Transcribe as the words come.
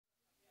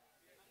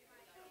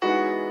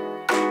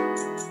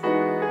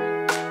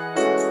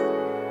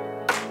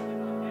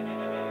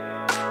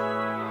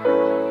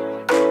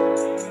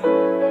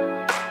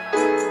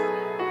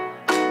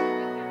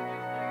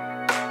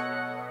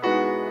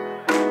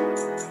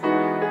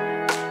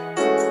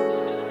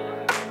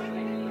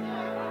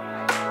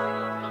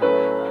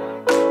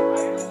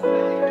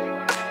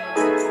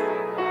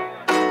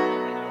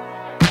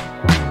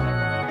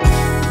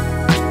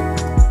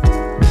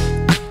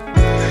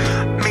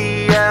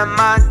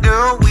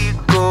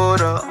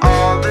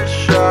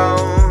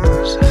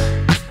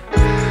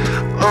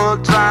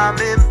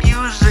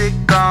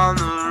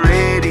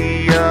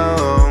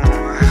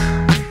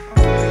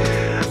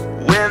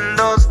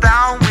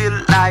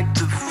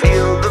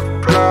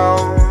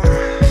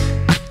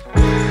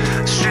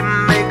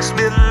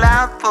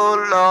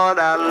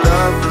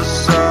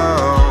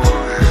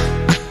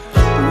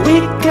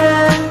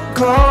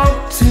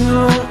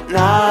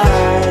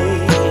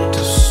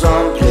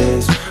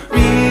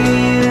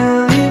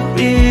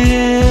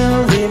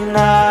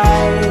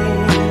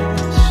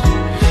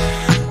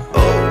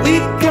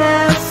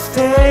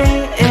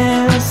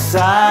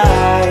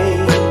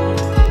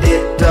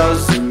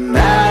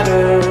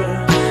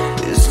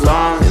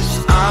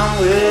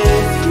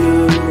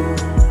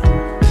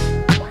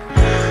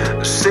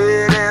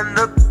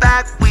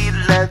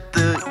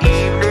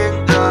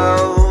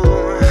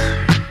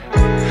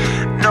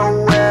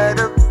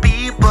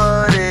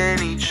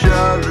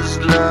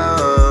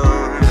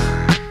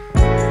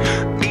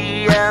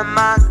and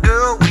my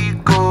girl, we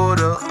go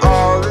to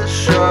all the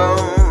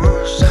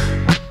shows.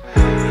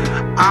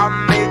 I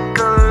make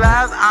her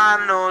laugh,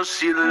 I know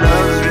she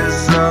loves me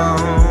so.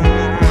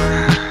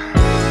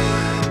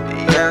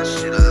 Yeah,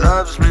 she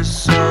loves me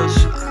so,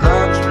 she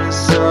loves me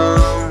so.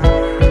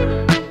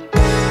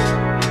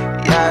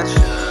 Yeah,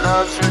 she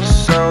loves me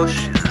so,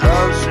 she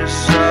loves me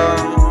so.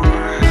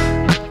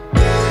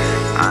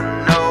 I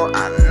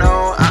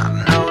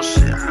know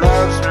she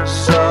loves me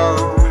so.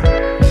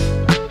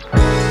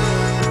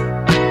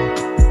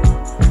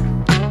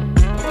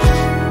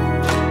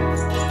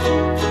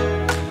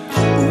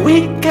 We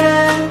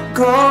can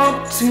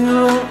go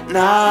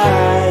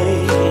tonight.